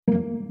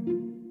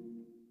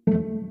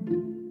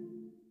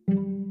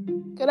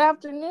Good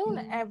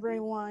afternoon,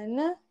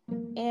 everyone,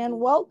 and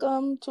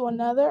welcome to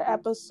another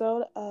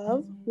episode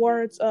of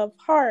Words of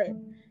Heart.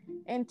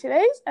 And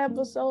today's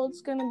episode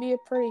is going to be a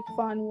pretty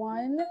fun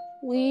one.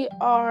 We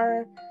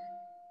are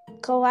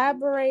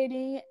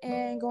collaborating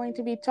and going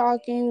to be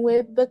talking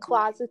with the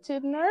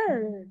Closeted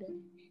Nerd.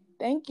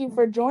 Thank you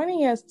for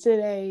joining us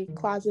today,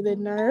 Closeted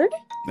Nerd.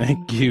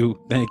 Thank you.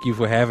 Thank you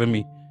for having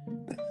me.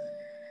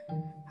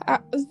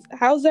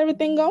 How's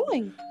everything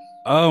going?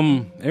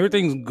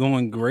 Everything's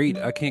going great.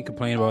 I can't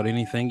complain about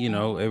anything. You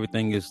know,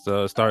 everything is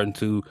starting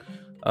to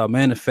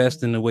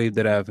manifest in the way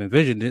that I've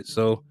envisioned it.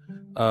 So,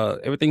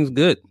 everything's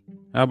good.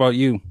 How about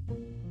you?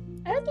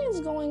 Everything's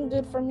going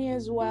good for me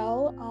as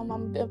well.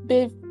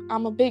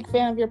 I'm a big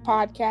fan of your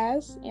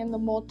podcast and the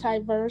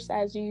multiverse,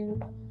 as you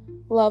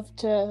love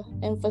to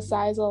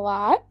emphasize a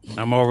lot.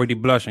 I'm already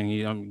blushing.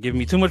 You're giving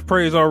me too much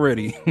praise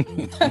already.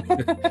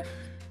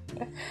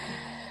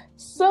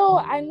 So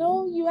I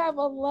know you have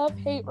a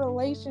love-hate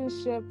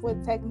relationship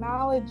with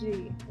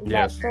technology. Is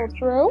that so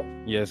true?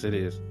 Yes, it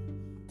is.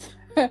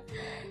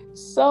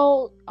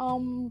 So,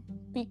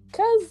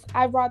 because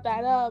I brought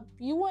that up,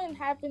 you wouldn't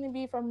happen to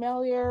be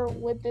familiar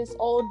with this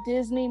old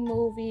Disney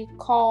movie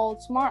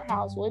called Smart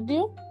House, would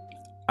you?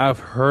 I've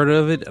heard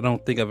of it. I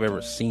don't think I've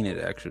ever seen it,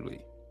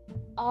 actually.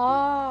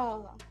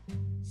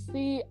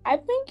 See, I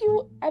think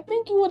you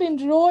would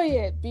enjoy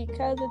it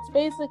because it's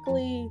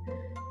basically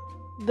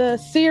the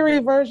Siri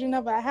version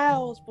of a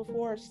house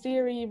before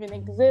Siri even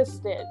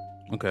existed.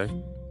 Okay.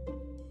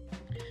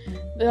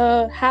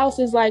 The house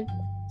is like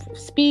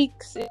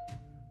speaks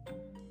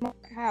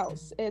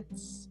house.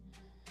 It's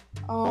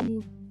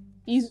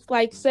you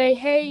like say,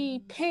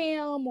 "Hey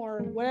Pam,"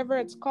 or whatever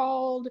it's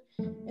called,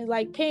 and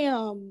like,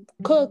 "Pam,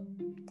 cook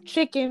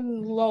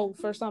chicken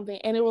loaf" or something,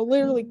 and it will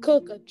literally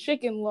cook a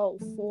chicken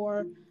loaf.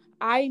 Or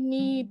I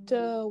need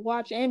to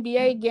watch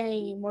NBA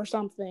game or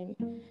something,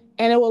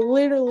 and it will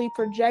literally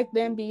project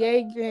the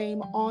NBA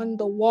game on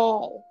the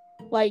wall.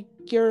 Like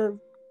your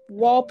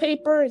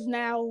wallpaper is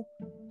now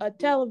a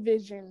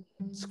television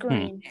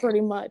screen,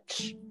 pretty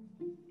much.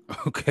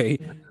 Okay.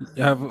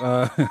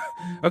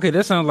 Okay,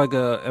 that sounds like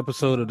a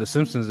episode of The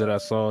Simpsons that I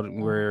saw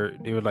where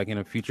they were like in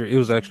the future. It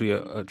was actually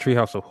a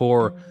Treehouse of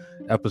Horror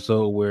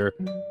episode where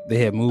they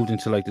had moved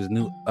into like this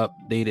new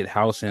updated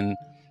house, and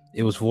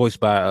it was voiced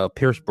by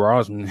Pierce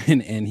Brosnan,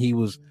 and he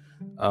was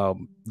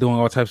doing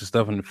all types of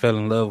stuff and fell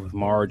in love with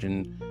Marge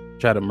and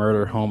tried to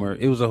murder Homer.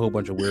 It was a whole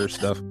bunch of weird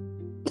stuff.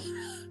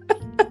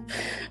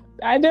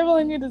 I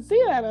definitely need to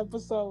see that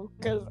episode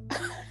because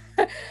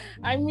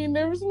I mean,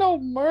 there was no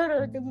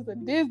murder because it's a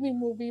Disney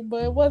movie,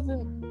 but it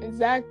wasn't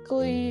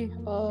exactly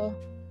a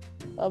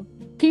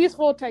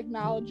peaceful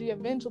technology.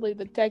 Eventually,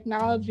 the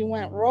technology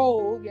went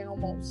rogue and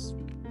almost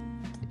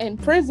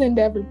imprisoned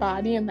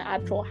everybody in the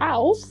actual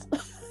house.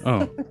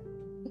 Oh.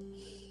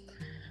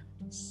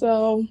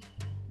 So.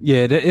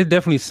 Yeah, it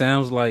definitely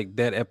sounds like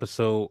that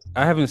episode.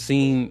 I want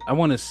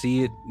to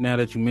see it now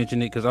that you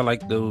mention it because I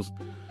like those.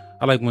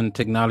 I like when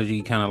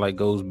technology kind of like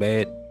goes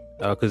bad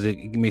because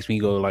it makes me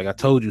go like, I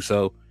told you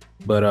so.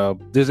 But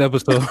this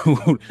episode,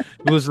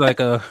 it was like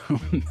I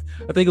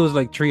think it was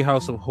like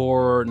Treehouse of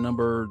Horror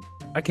number.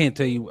 I can't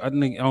tell you. I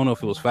don't know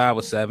if it was 5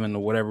 or 7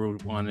 or whatever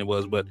one it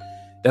was, but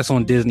that's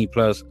on Disney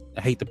Plus.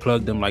 I hate to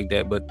plug them like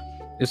that, but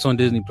it's on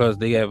Disney Plus.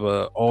 They have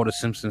all the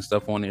Simpsons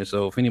stuff on there.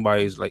 So if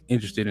anybody's like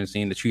interested in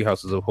seeing the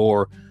Treehouses of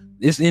Horror,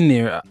 it's in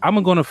there.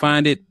 I'm gonna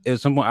find it at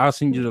some point. I'll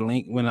send you the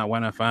link when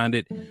I find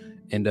it,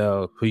 and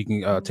so you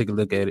can take a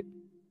look at it.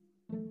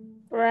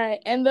 Right,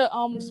 and the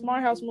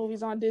Smart House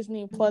movie's on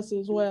Disney Plus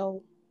as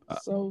well,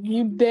 so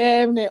you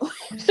definitely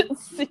should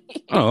see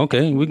it. Oh,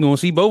 okay, we're gonna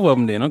see both of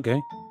them then.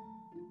 Okay.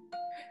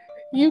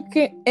 You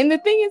can, and the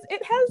thing is,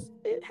 it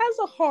has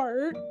a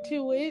heart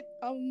to it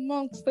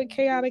amongst the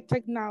chaotic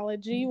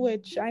technology,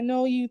 which I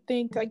know you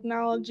think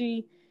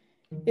technology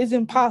is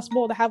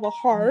impossible to have a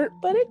heart,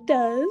 but it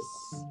does.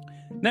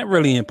 Not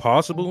really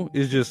impossible.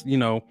 It's just,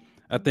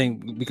 I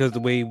think because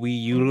the way we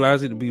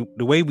utilize it,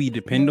 the way we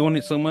depend on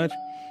it so much,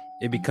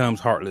 it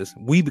becomes heartless.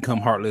 We become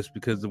heartless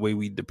because the way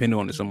we depend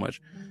on it so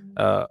much.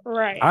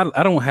 Right.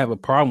 I don't have a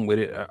problem with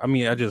it. I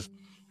mean,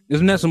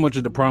 it's not so much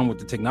of the problem with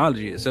the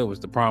technology itself. It's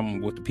the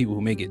problem with the people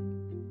who make it.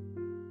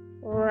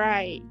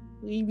 Right.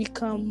 We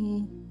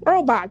become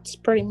robots,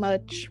 pretty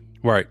much.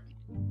 Right.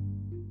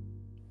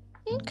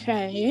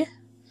 Okay.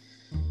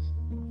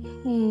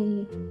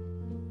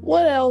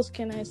 What else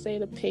can I say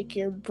to pick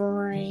your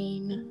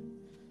brain?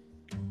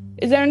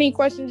 Is there any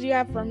questions you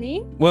have for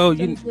me? Well,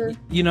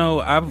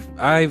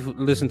 I've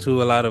listened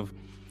to a lot of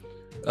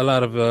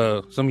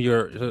some of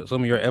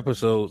your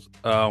episodes.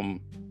 And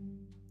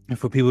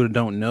for people that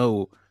don't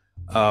know,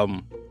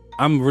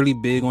 I'm really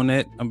big on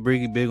that. I'm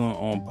really big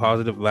on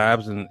positive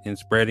vibes and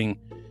spreading,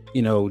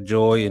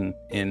 joy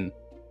and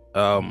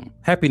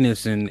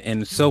happiness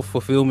and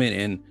self-fulfillment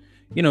and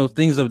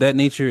things of that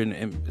nature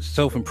and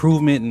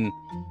self-improvement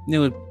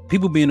and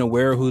people being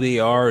aware of who they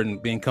are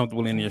and being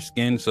comfortable in their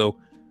skin. So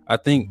I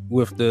think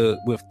with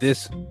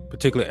this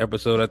particular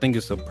episode, I think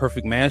it's a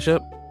perfect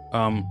mashup.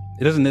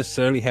 It doesn't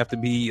necessarily have to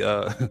be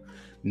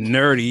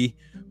nerdy,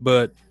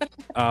 but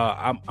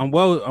I'm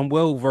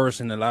well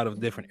versed in a lot of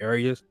different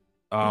areas.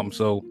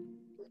 So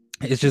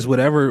it's just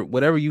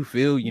whatever you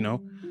feel,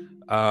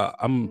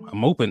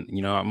 I'm open,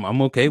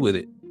 I'm okay with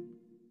it.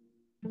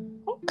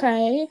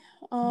 Okay.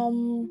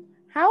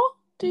 How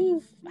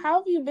how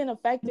have you been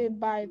affected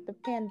by the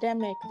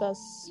pandemic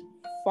thus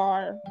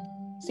far?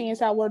 Seeing as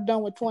how we're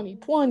done with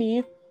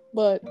 2020,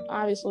 but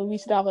obviously we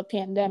still have a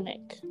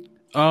pandemic.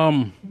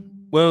 Um,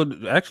 well,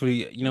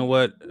 actually, you know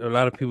what? A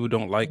lot of people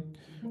don't like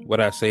what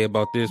I say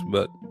about this,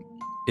 but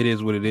it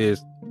is what it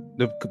is.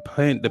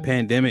 The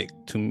pandemic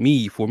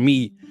for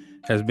me,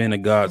 has been a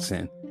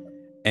godsend,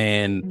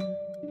 and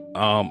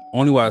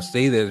only why I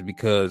say that is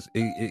because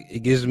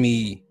it's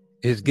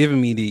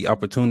given me the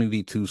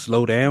opportunity to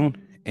slow down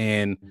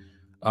and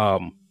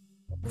um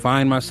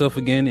find myself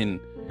again, and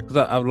because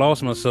I've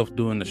lost myself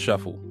during the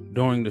shuffle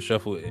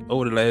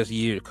over the last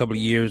couple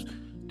of years,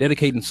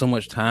 dedicating so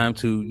much time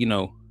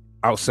to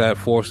outside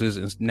forces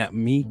and not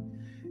me,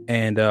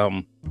 and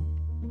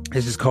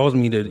it's just caused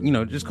me to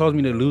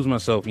lose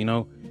myself,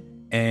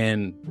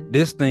 and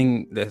this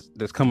thing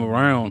that's come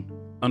around,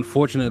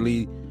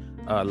 unfortunately,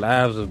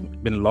 lives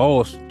have been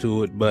lost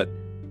to it, but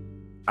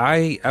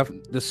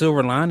the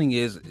silver lining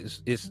is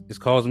it's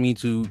caused me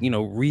to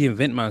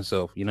reinvent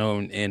myself,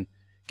 and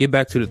get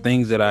back to the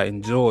things that I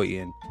enjoy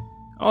and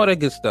all that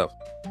good stuff.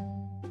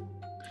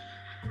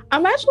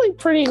 I'm actually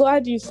pretty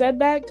glad you said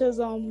that because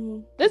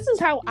this is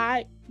how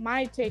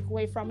my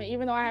takeaway from it,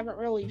 even though I haven't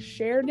really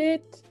shared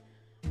it.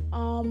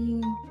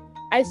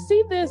 I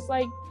see this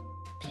like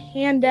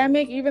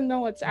pandemic, even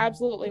though it's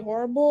absolutely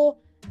horrible,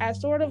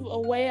 as sort of a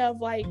way of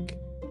like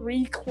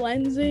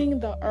re-cleansing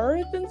the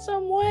earth in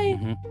some way.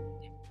 Mm-hmm.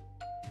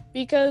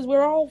 Because we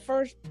were all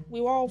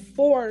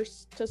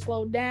forced to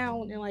slow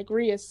down and like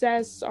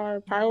reassess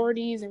our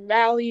priorities and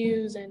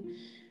values, and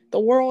the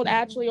world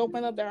actually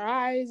opened up their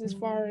eyes as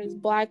far as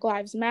Black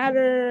Lives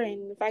Matter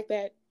and the fact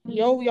that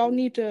y'all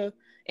need to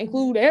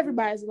include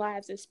everybody's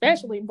lives,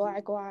 especially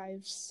Black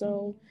lives.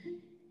 So,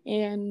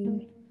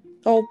 and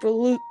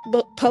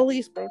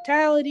police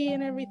brutality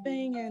and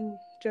everything, and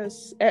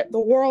just the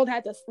world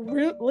had to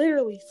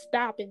literally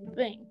stop and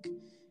think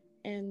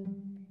and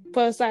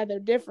put aside their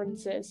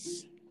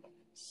differences.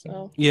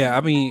 So yeah,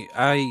 I mean,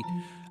 I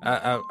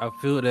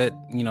feel that,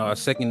 I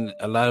second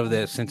a lot of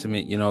that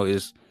sentiment,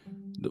 is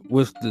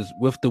with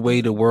the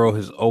way the world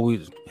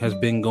has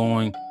been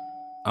going.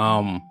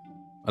 A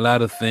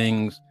lot of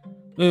things,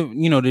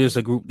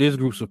 there's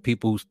groups of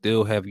people who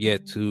still have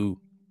yet to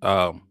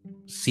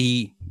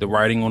see the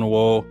writing on the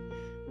wall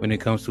when it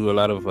comes to a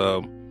lot of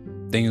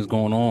things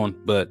going on.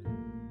 But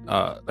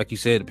like you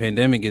said, the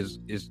pandemic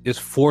is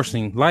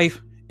forcing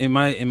life. In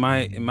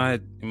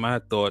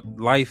my thought,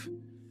 life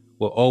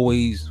will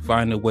always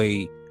find a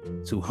way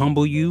to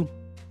humble you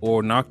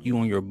or knock you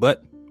on your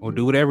butt or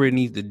do whatever it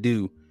needs to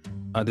do.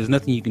 There's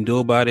nothing you can do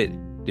about it.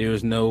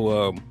 There's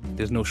no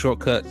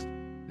shortcuts.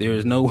 There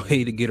is no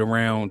way to get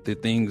around the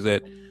things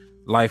that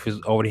life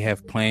has already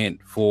have planned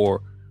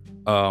for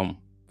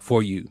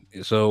you.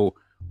 So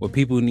what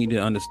people need to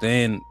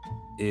understand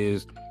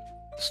is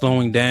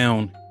slowing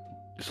down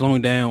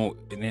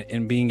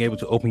and being able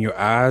to open your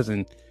eyes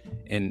and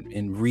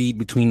read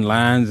between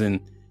lines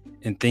and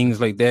things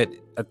like that.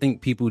 I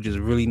think people just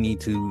really need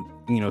to,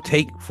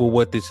 take for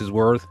what this is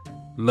worth.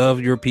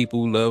 Love your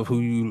people, love who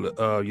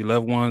your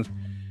loved ones,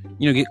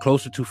 get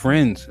closer to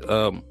friends,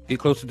 get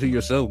closer to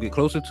yourself, get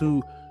closer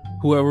to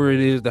whoever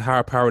it is, the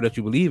higher power that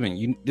you believe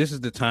in. This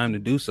is the time to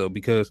do so,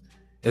 because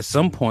at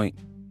some point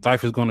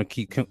life is going to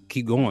keep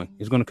going.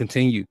 It's going to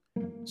continue.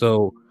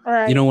 So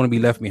right. You don't want to be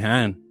left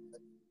behind.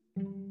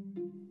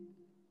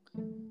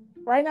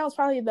 Right now is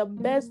probably the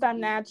best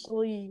time to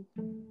actually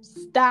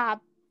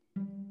stop,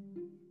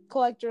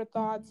 collect your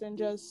thoughts, and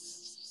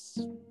just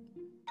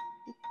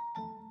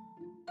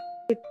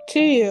to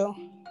you.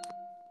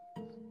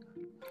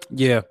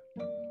 Yeah.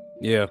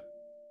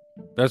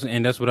 That's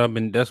what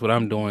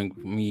I'm doing.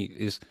 For me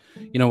is,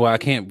 I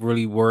can't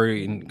really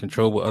worry and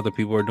control what other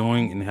people are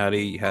doing and how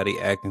they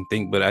act and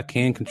think, but I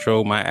can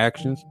control my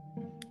actions,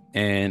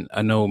 and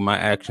I know my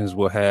actions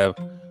will have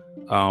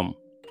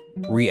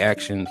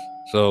reactions.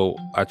 So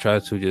I try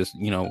to just,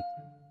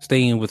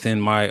 stay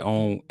within my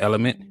own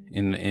element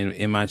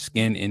in my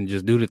skin and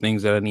just do the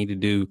things that I need to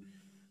do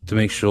to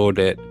make sure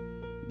that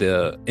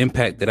the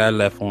impact that I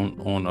left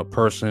on a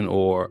person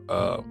or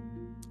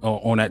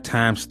on that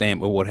time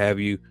stamp or what have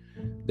you,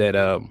 that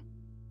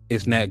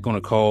it's not going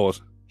to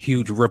cause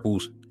huge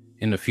ripples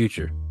in the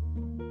future.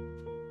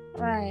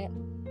 Right.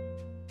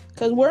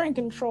 Because we're in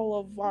control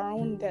of our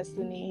own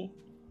destiny.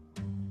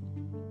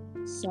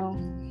 So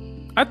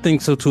I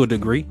think so, to a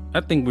degree.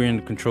 I think we're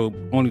in control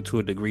only to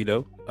a degree,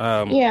 though.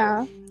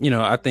 Yeah.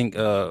 I think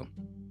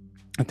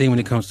when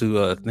it comes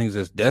to things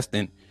that's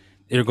destined,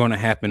 they're going to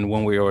happen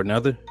one way or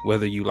another,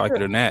 whether you like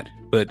it or not.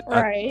 But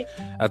right.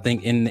 I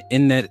think in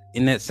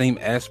that same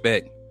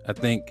aspect, I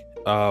think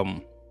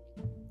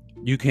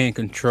you can't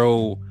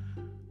control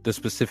the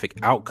specific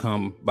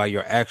outcome by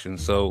your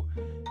actions. So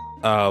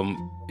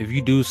if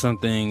you do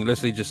something,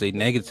 let's say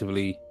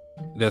negatively,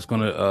 that's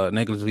going to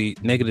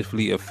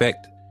negatively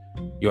affect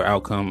your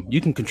outcome,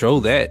 you can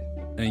control that,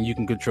 and you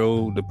can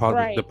control the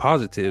Right.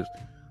 positives.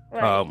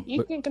 Right.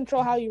 You can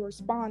control how you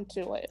respond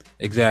to it.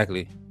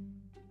 Exactly.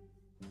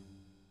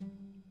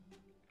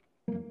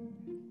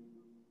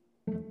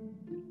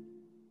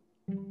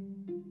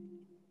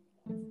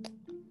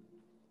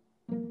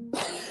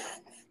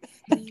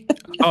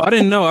 Oh, I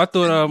didn't know. I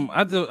thought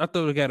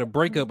it got a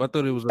breakup. I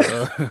thought it was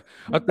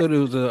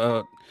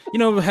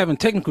having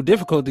technical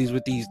difficulties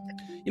with these,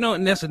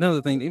 and that's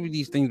another thing. Even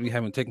these things we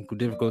having technical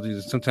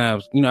difficulties.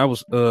 Sometimes,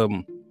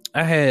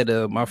 I had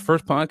my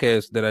first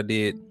podcast that I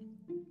did.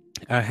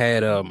 I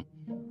had it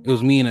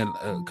was me and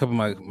a couple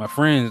of my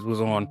friends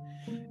was on,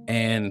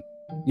 and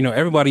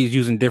everybody's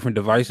using different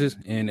devices,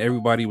 and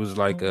everybody was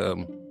like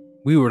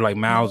we were like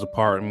miles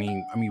apart. I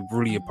mean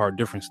really apart,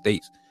 different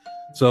states.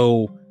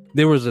 So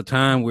there was a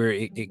time where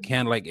it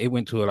kind of like it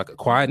went to a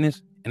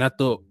quietness, and I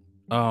thought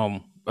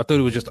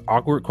it was just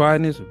awkward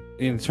quietness,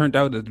 and it turned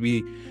out to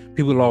be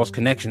people lost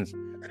connections.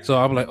 So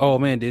I was like, oh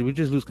man, did we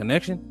just lose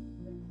connection?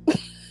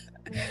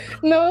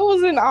 No, it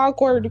wasn't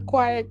awkward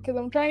quiet because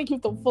I'm trying to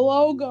keep the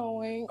flow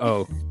going.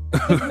 Oh.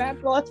 As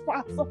natural as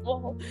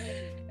possible.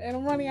 And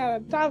I'm running out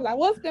of time. I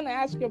was going to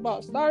ask you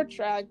about Star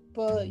Trek,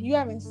 but you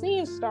haven't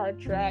seen Star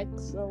Trek,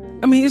 so...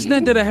 I mean, it's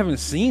not that I haven't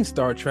seen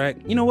Star Trek.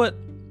 You know what?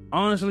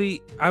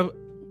 Honestly,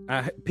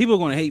 people are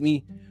going to hate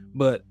me,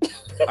 but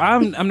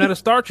I'm not a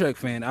Star Trek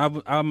fan.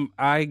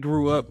 I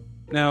grew up...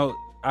 Now,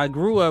 I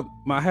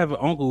have an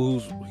uncle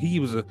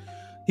he was a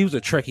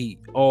Trekkie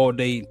all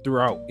day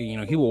throughout. He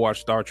would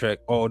watch Star Trek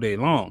all day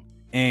long,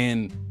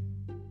 and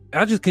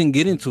I just couldn't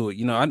get into it.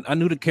 I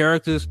knew the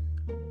characters.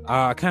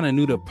 I kind of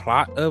knew the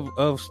plot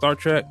of Star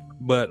Trek,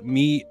 but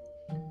me,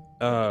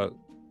 I've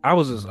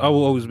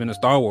always been a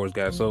Star Wars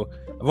guy. So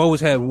I've always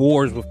had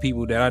wars with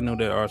people that I know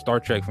that are Star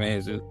Trek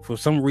fans. For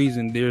some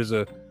reason, there's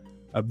a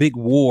big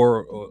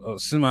war or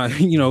semi,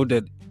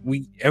 that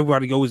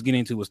everybody always get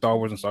into with Star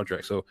Wars and Star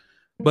Trek. So,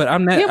 but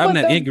I'm not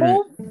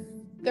ignorant.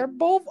 They're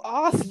both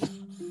awesome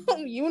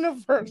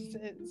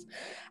universes.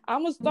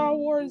 I'm a Star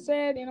Wars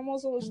head, and I'm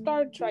also a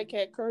Star Trek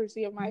head,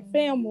 courtesy of my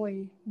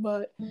family.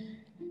 But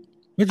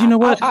you know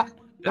what? I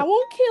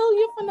won't kill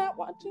you for not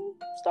watching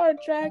Star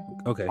Trek.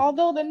 Okay.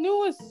 Although the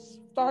newest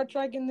Star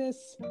Trek in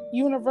this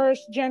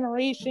universe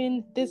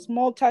generation, this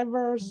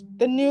multiverse,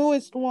 the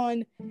newest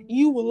one,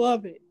 you will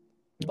love it.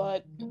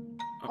 But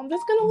I'm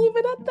just gonna leave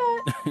it at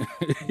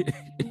that.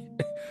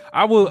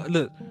 I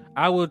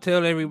will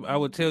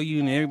tell you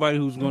and everybody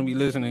who's going to be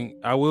listening.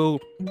 I will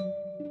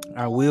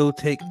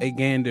take a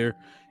gander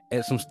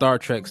at some Star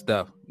Trek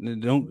stuff.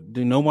 Don't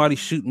do nobody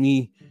shoot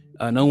me.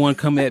 No one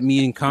come at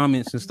me in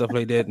comments and stuff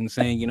like that and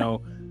saying,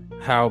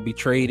 how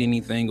betrayed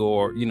anything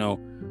or,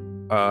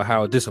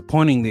 how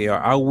disappointing they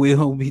are. I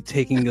will be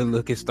taking a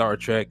look at Star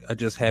Trek. I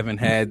just haven't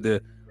had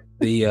the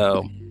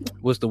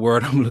what's the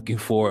word I'm looking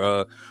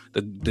for?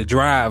 The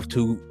drive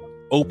to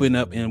open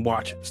up and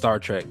watch Star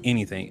Trek,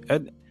 anything.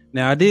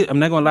 Now I'm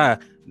not going to lie.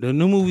 The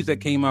new movies that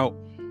came out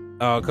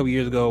a couple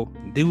years ago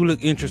do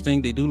look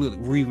interesting. They do look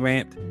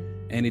revamped,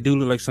 and they do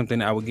look like something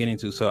that I would get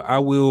into. So I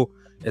will,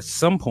 at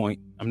some point,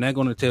 I'm not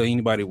going to tell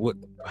anybody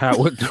when I'm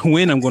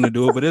going to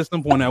do it, but at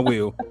some point I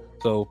will.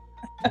 So.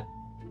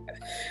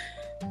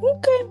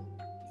 Okay.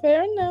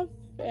 Fair enough.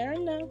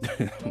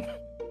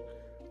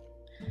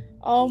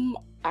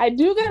 I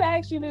do gotta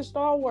ask you this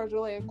Star Wars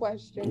related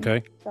question.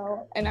 Okay.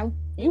 So, and I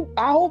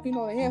hope you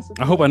know the answer.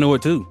 I hope I know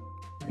it too.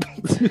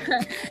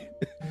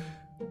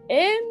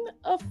 In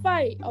a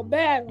fight, a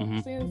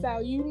battle, since how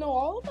you know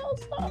all about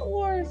Star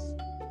Wars,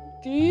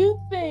 do you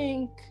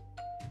think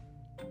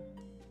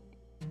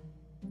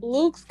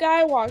Luke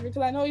Skywalker,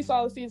 because I know you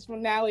saw the season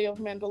finale of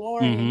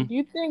Mandalorian, do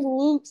you think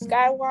Luke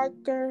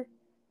Skywalker,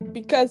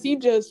 because he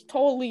just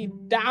totally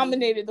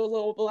dominated those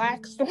little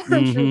black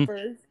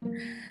stormtroopers,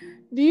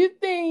 do you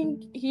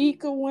think he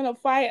could win a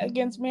fight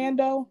against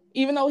Mando,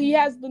 even though he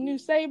has the new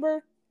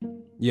saber?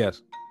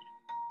 Yes.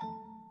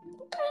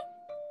 Okay.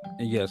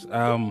 Yes.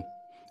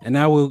 And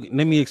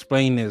let me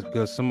explain this,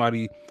 because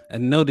I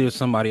know there's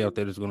somebody out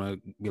there that's gonna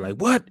be like,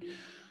 what?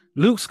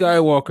 Luke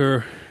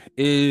Skywalker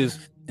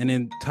is an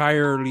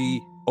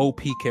entirely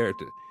OP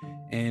character.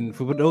 And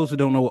for those who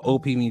don't know what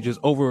OP means,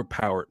 just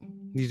overpowered.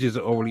 He's just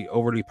an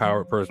overly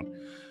powered person.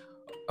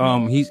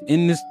 He's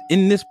in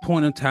this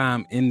point in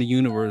time in the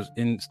universe,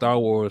 in Star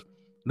Wars,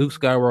 Luke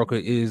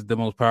Skywalker is the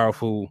most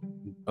powerful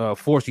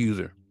Force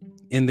user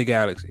in the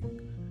galaxy.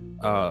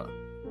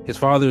 His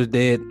father is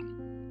dead.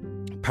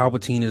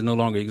 Palpatine is no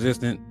longer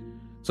existent.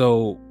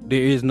 So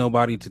there is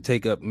nobody to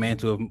take up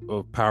mantle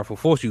of powerful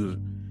Force user.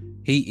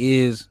 He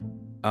is,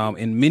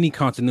 in many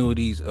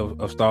continuities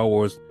of Star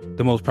Wars,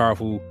 the most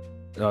powerful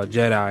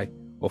Jedi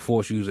or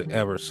Force user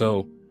ever.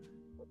 So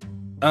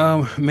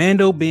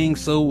Mando being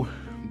still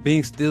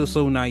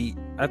so naive,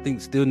 I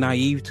think still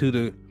naive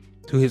to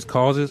his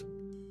causes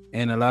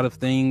and a lot of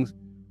things,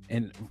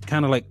 and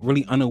kind of like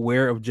really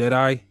unaware of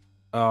Jedi,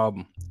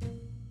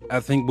 I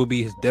think will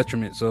be his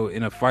detriment. So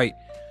in a fight,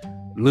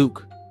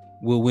 Luke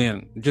will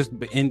win, just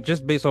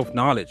based off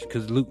knowledge,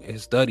 because Luke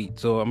has studied,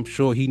 so I'm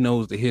sure he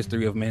knows the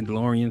history of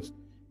Mandalorians,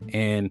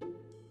 and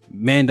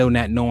Mando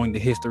not knowing the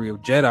history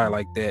of Jedi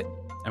like that.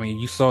 I mean,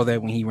 you saw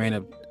that when he ran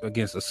up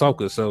against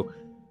Ahsoka. So,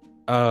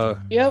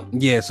 Yep.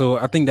 yeah. So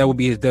I think that would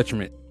be his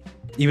detriment.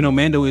 Even though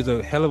Mando is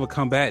a hell of a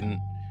combatant,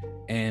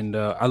 and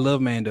I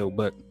love Mando,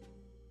 but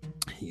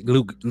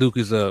Luke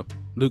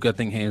I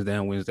think hands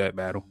down wins that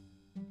battle.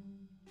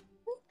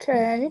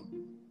 Okay.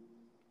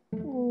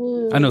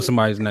 I know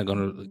somebody's not going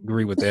to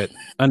agree with that.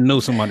 I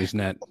know somebody's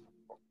not.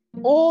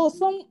 Well,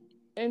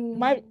 and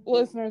my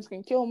listeners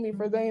can kill me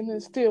for saying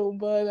this too,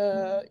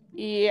 but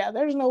yeah,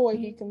 there's no way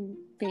he can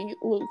beat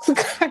Luke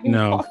Skywalker.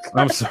 No,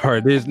 I'm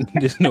sorry.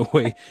 There's no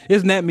way.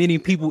 There's not many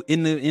people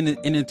in the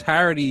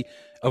entirety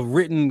of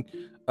written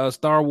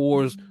Star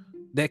Wars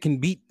that can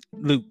beat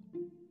Luke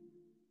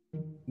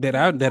that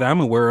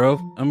I'm aware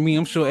of. I mean,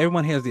 I'm sure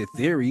everyone has their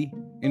theory.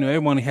 You know,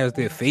 everyone has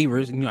their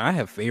favorites. You know, I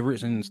have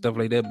favorites and stuff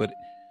like that, but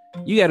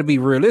you got to be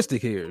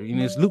realistic here. You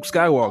know, it's Luke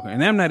Skywalker,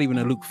 and I'm not even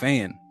a Luke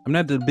fan. I'm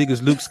not the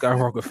biggest Luke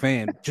Skywalker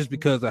fan just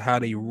because of how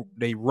they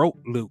wrote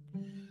Luke.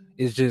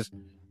 It's just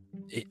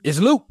it's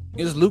Luke.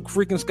 It's Luke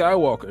freaking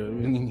Skywalker.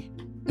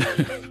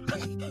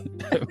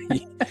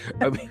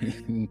 I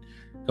mean,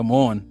 come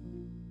on.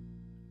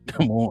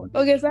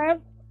 Okay, so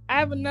I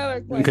have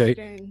another question.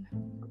 Okay.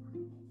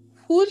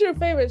 Who's your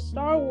favorite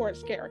Star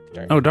Wars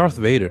character? Oh, Darth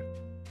Vader.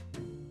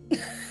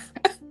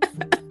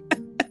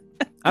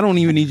 I don't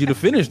even need you to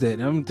finish that. I'm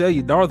gonna tell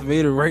you, Darth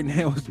Vader right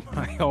now is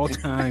my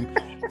all-time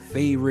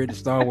favorite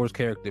Star Wars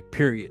character.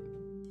 Period.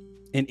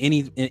 In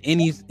any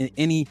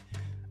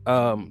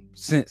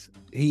sense,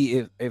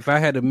 if I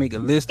had to make a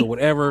list or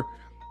whatever,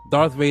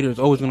 Darth Vader is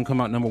always gonna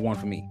come out number one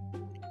for me.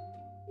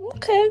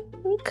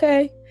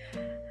 Okay.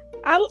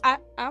 I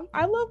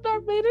love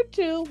Darth Vader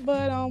too,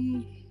 but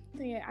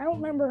yeah, I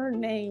don't remember her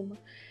name.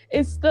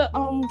 It's the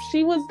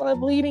she was the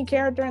leading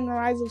character in The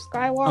Rise of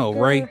Skywalker. Oh,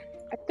 Rey.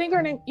 I think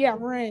her name,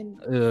 Ren.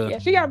 Yeah,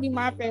 she gotta be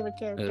my favorite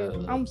character.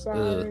 I'm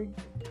sorry.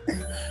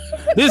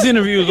 This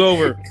interview is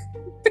over.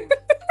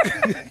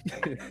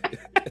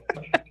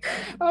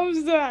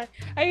 I'm sorry.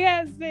 I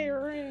gotta say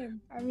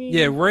Ren. I mean,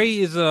 yeah, Rey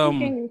is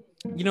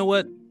you know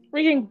what?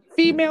 Freaking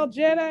female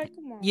Jedi.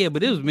 Come on. Yeah,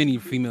 but there was many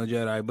female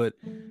Jedi, but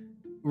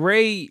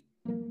Rey.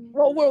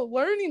 Well, we're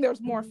learning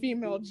there's more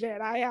female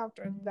Jedi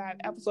after that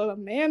episode of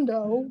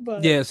Mando,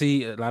 but yeah,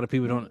 see, a lot of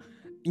people don't.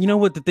 You know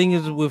what the thing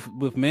is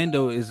with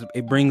Mando is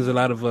it brings a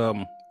lot of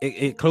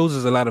it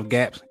closes a lot of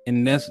gaps,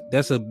 and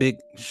that's a big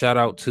shout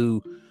out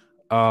to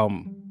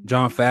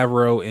Jon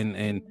Favreau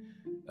and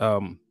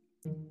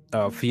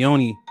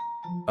Filoni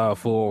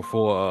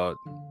for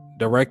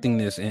directing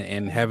this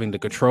and having the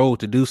control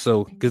to do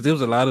so, because there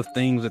was a lot of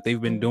things that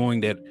they've been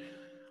doing that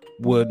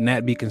would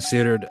not be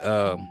considered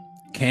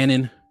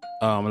canon.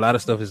 A lot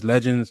of stuff is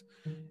legends,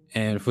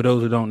 and for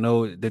those who don't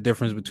know, the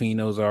difference between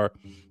those are,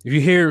 if you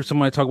hear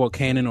somebody talk about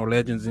canon or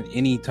legends in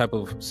any type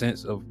of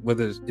sense of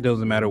whether it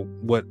doesn't matter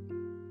what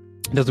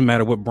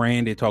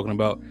brand they're talking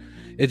about,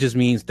 it just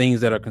means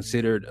things that are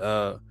considered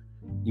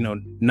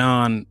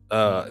non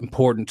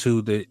important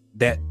to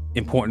that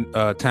important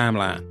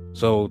timeline.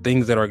 So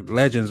things that are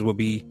legends will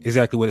be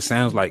exactly what it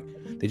sounds like.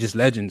 They're just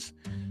legends.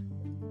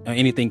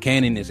 Anything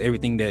canon is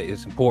everything that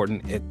is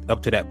important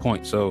up to that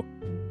point. So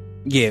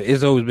yeah,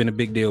 it's always been a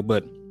big deal,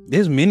 but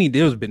there's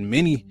been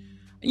many.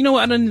 You know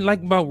what I didn't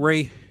like about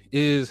Rey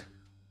is,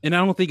 and I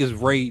don't think it's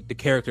Rey the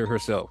character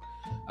herself.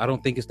 I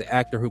don't think it's the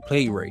actor who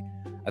played Rey.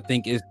 I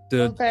think it's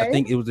I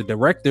think it was the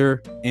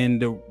director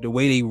and the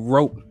way they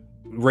wrote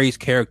Rey's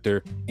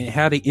character and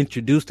how they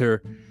introduced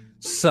her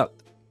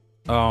sucked.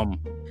 I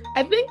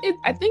think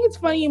it's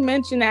funny you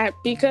mention that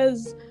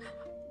because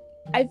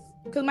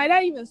my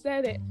dad even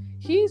said it.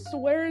 He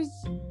swears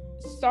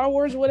Star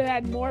Wars would have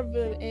had more of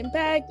an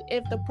impact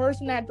if the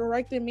person that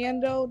directed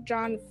Mando,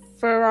 Jon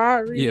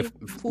Favreau,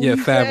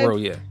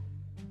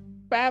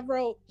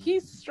 Favreau, he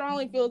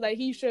strongly feels that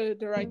he should have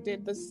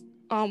directed this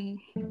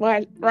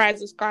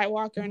Rise of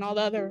Skywalker and all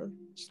the other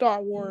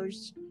Star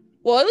Wars.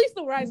 Well, at least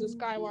the Rise of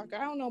Skywalker.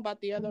 I don't know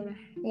about the other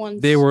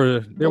ones. There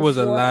was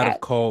a lot of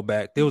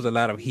callback. There was a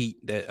lot of heat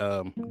that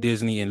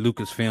Disney and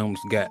Lucasfilms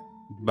got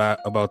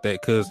about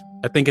that, because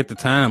I think at the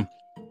time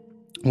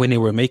when they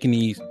were making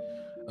these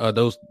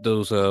those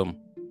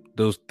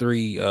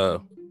three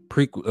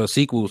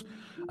sequels,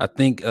 I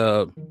think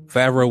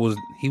Favreau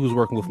was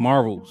working with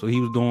Marvel, so he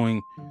was doing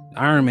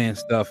Iron Man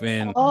stuff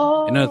and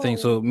other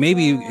things. So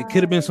maybe it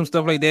could have been some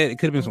stuff like that. It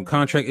could have been some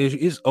contract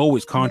issues. It's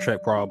always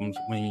contract problems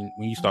when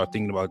you start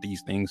thinking about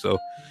these things. So,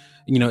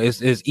 you know,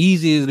 it's as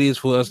easy as it is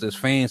for us as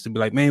fans to be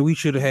like, man, we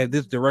should have had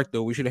this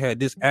director, we should have had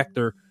this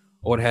actor,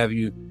 or what have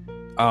you.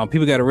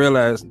 People got to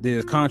realize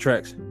there's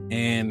contracts,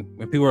 and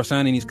when people are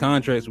signing these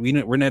contracts,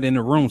 we're not in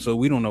the room, so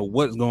we don't know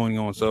what's going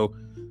on. So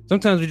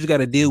sometimes we just got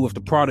to deal with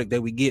the product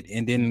that we get,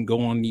 and then go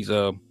on these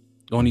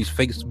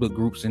Facebook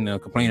groups and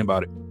complain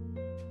about it.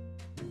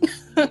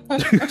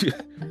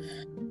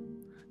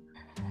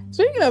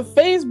 Speaking of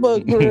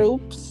Facebook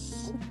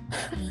groups,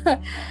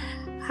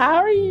 How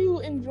are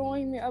you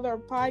enjoying the other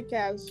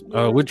podcasts?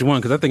 Which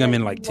one? Because I think I'm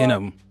in like 10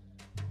 of them.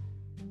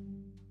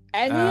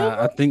 Any of them?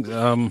 I think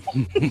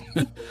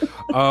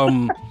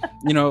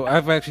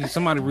I've actually,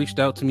 somebody reached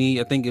out to me.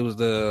 I think it was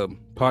the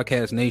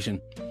Podcast Nation.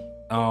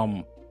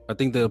 I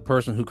think the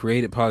person who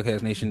created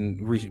Podcast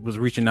Nation was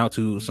reaching out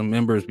to some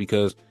members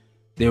because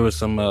there was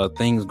some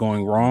things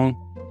going wrong,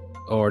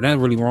 or not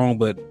really wrong,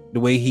 but the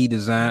way he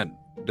designed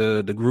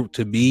the group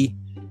to be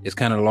is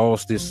kind of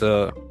lost this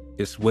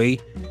way,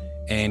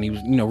 and he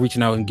was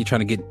reaching out and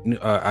trying to get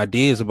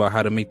ideas about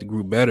how to make the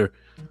group better.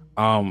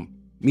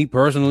 Me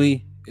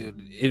personally,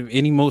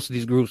 most of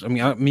these groups, I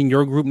mean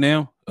your group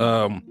now,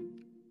 the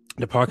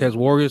Podcast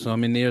Warriors, so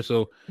I'm in there.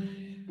 So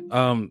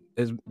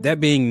as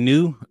that being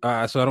new,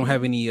 so I don't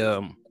have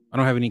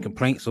any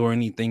complaints or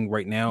anything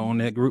right now on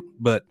that group.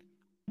 But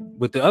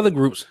with the other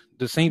groups,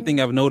 the same thing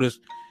I've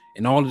noticed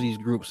in all of these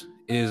groups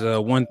is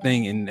one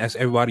thing, and that's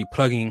everybody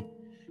plugging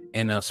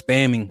and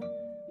spamming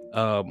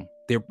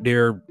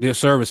their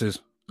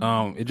services.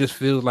 It just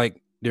feels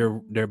like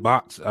they're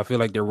bots. I feel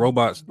like they're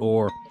robots,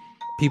 or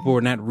people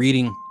are not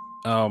reading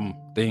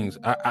things.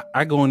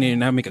 I go in there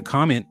and I make a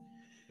comment,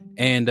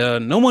 and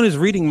no one is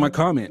reading my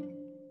comment.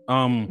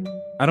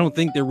 I don't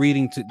think they're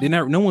reading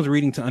no one's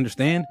reading to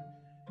understand,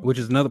 which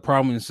is another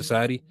problem in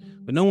society.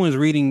 But no one's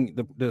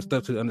reading the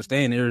stuff to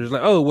understand. They're just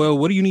like, oh well,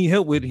 what do you need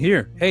help with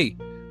here? Hey,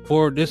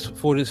 for this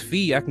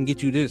fee, I can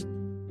get you this,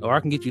 or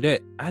I can get you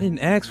that. I didn't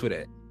ask for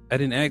that. I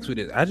didn't ask for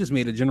this. I just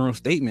made a general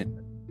statement.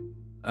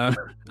 I'm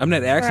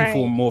not asking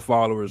for more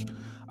followers.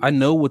 I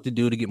know what to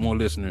do to get more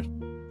listeners.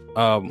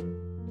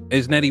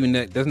 It's not even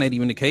that. That's not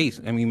even the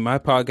case. I mean, my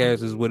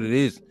podcast is what it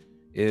is.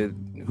 If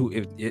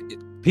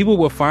people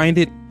will find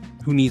it,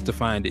 who needs to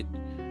find it?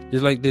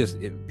 Just like this,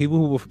 if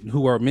people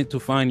who are meant to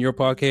find your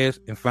podcast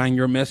and find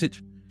your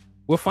message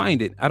will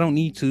find it. I don't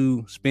need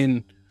to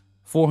spend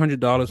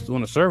 $400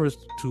 on a service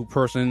to a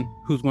person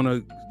who's going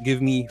to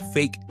give me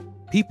fake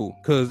people,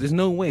 because there's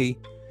no way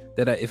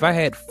that if I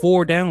had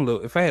 4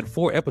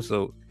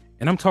 episodes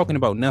and I'm talking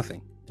about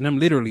nothing and I'm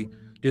literally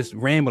just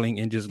rambling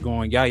and just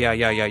going yeah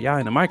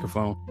in the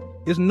microphone,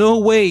 there's no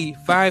way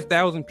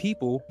 5,000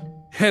 people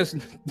has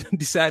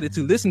decided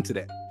to listen to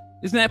that.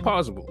 It's not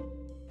possible.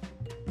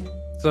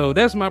 So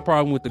that's my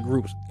problem with the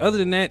groups. Other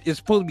than that, it's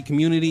supposed to be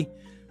community.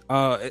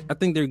 I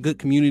think they're good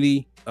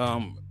community.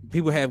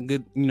 People have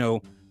good,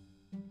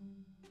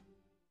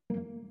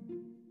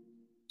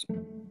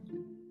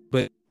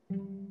 but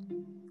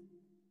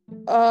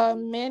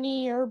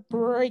Manny, you're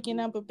breaking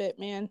up a bit,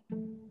 man.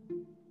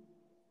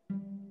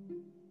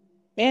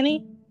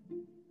 Manny?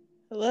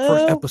 Hello?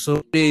 First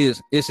episode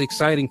it's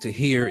exciting to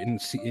hear and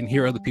see and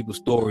hear other people's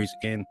stories,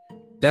 and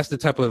that's the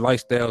type of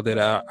lifestyle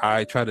that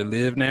I try to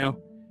live now,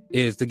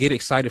 is to get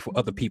excited for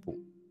other people,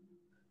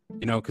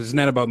 because it's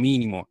not about me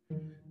anymore.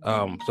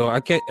 So I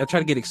try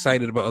to get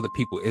excited about other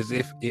people as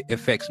if it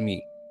affects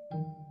me.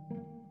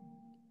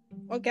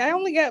 Okay, I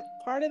only got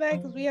part of that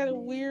because we had a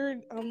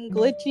weird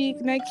glitchy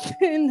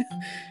connection.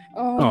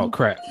 Oh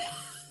crap!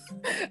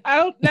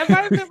 That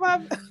might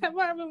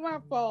have been my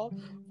fault.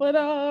 But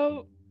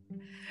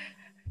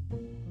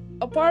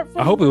apart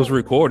from, I hope it was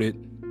recorded.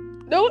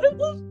 No, it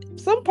was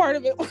some part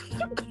of it. Was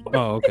recorded.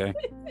 Oh, okay.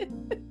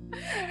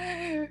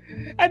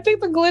 I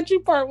think the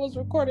glitchy part was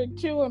recorded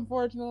too,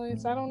 unfortunately.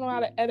 So I don't know how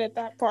to edit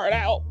that part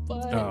out.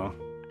 But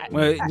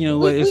well, you know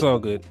what? It's all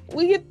good.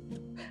 We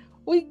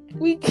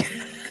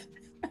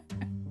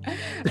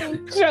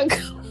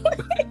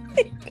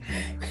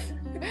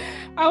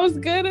I was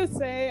gonna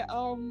say,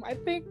 I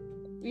think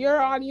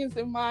your audience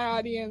and my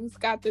audience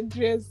got the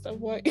gist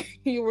of what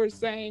you were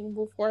saying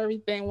before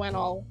everything went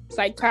all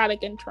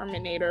psychotic and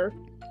Terminator.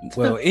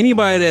 Well,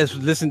 anybody that's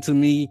listened to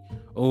me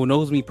or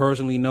knows me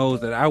personally knows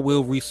that I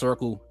will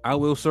circle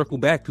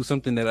back to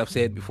something that I've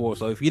said before.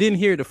 So if you didn't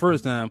hear it the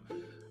first time,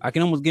 I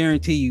can almost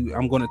guarantee you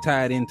I'm going to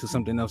tie it into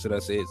something else that I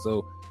said.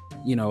 So,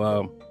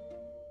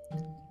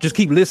 just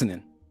keep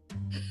listening.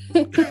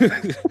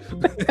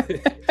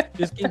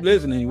 Just keep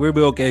listening. We'll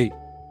be okay.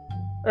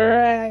 All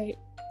right.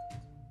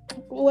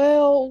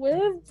 Well,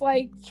 we're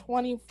like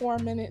 24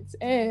 minutes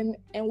in,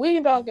 and we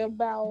can talk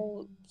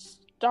about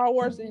Star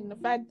Wars and the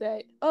fact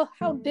that,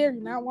 how dare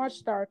you not watch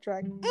Star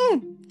Trek?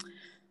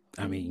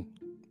 I mean,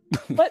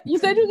 but you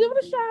said you give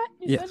it a shot.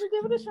 You Yes. said you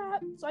give it a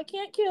shot, so I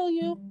can't kill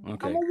you.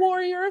 Okay. I'm a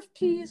warrior of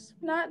peace,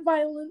 not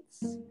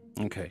violence.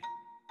 Okay,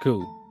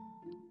 cool.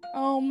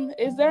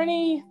 Is there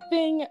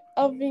anything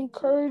of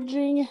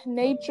encouraging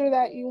nature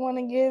that you want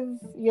to give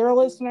your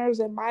listeners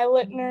and my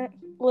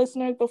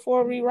listeners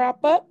before we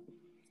wrap up?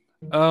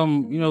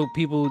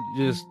 People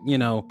just,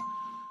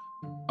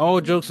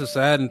 all jokes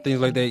aside and things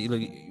like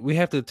that, we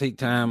have to take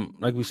time,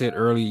 like we said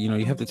earlier,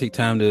 you have to take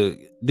time to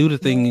do the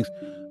things.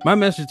 My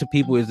message to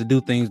people is to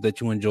do things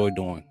that you enjoy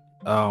doing.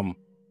 No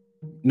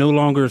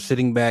longer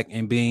sitting back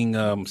and being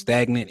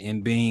stagnant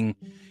and being,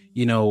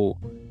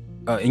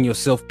 in your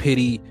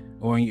self-pity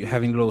or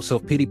having little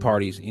self-pity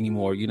parties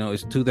anymore.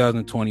 It's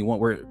 2021.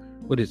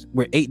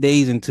 We're 8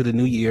 days into the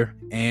new year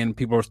and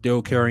people are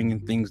still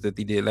carrying things that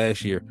they did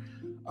last year.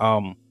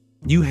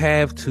 You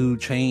have to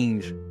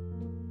change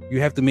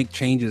You have to make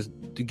changes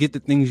to get the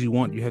things you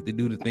want. You have to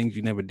do the things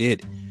you never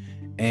did.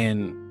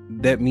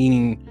 And that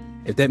meaning,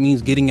 if that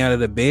means getting out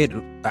of the bed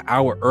an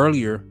hour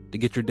earlier to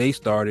get your day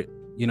started,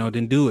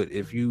 then do it.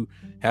 If you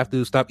have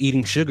to stop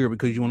eating sugar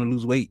because you want to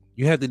lose weight,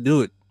 you have to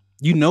do it.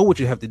 You know what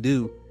you have to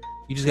do.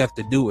 You just have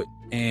to do it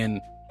and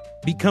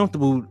be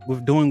comfortable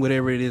with doing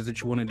whatever it is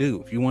that you want to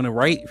do. If you want to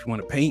write, if you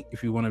want to paint,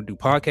 if you want to do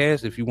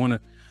podcasts, if you want to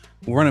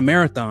run a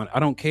marathon, I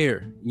don't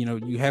care.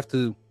 You have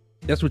to,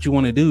 that's what you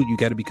want to do. You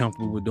got to be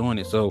comfortable with doing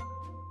it. So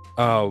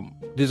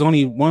there's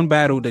only one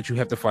battle that you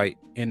have to fight,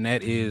 and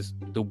that is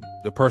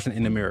the person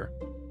in the mirror.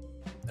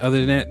 Other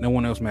than that, no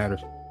one else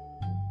matters.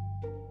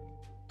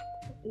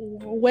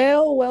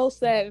 Well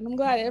said. And I'm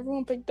glad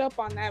everyone picked up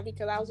on that,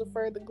 because I was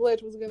afraid the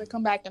glitch was going to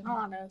come back and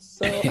haunt us.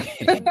 So,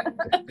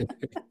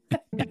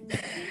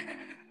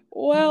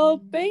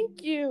 well,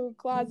 thank you,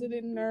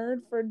 Closeted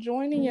Nerd, for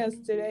joining us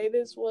today.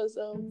 This was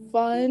a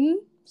fun,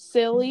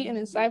 silly, and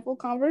insightful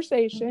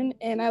conversation,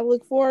 and I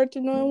look forward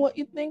to knowing what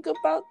you think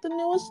about the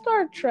newest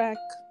Star Trek.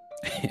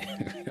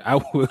 I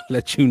will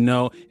let you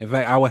know. In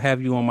fact, I will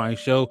have you on my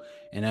show,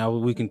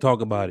 and we can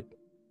talk about it.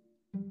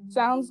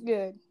 Sounds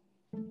good.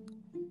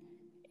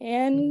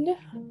 And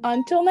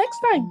until next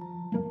time.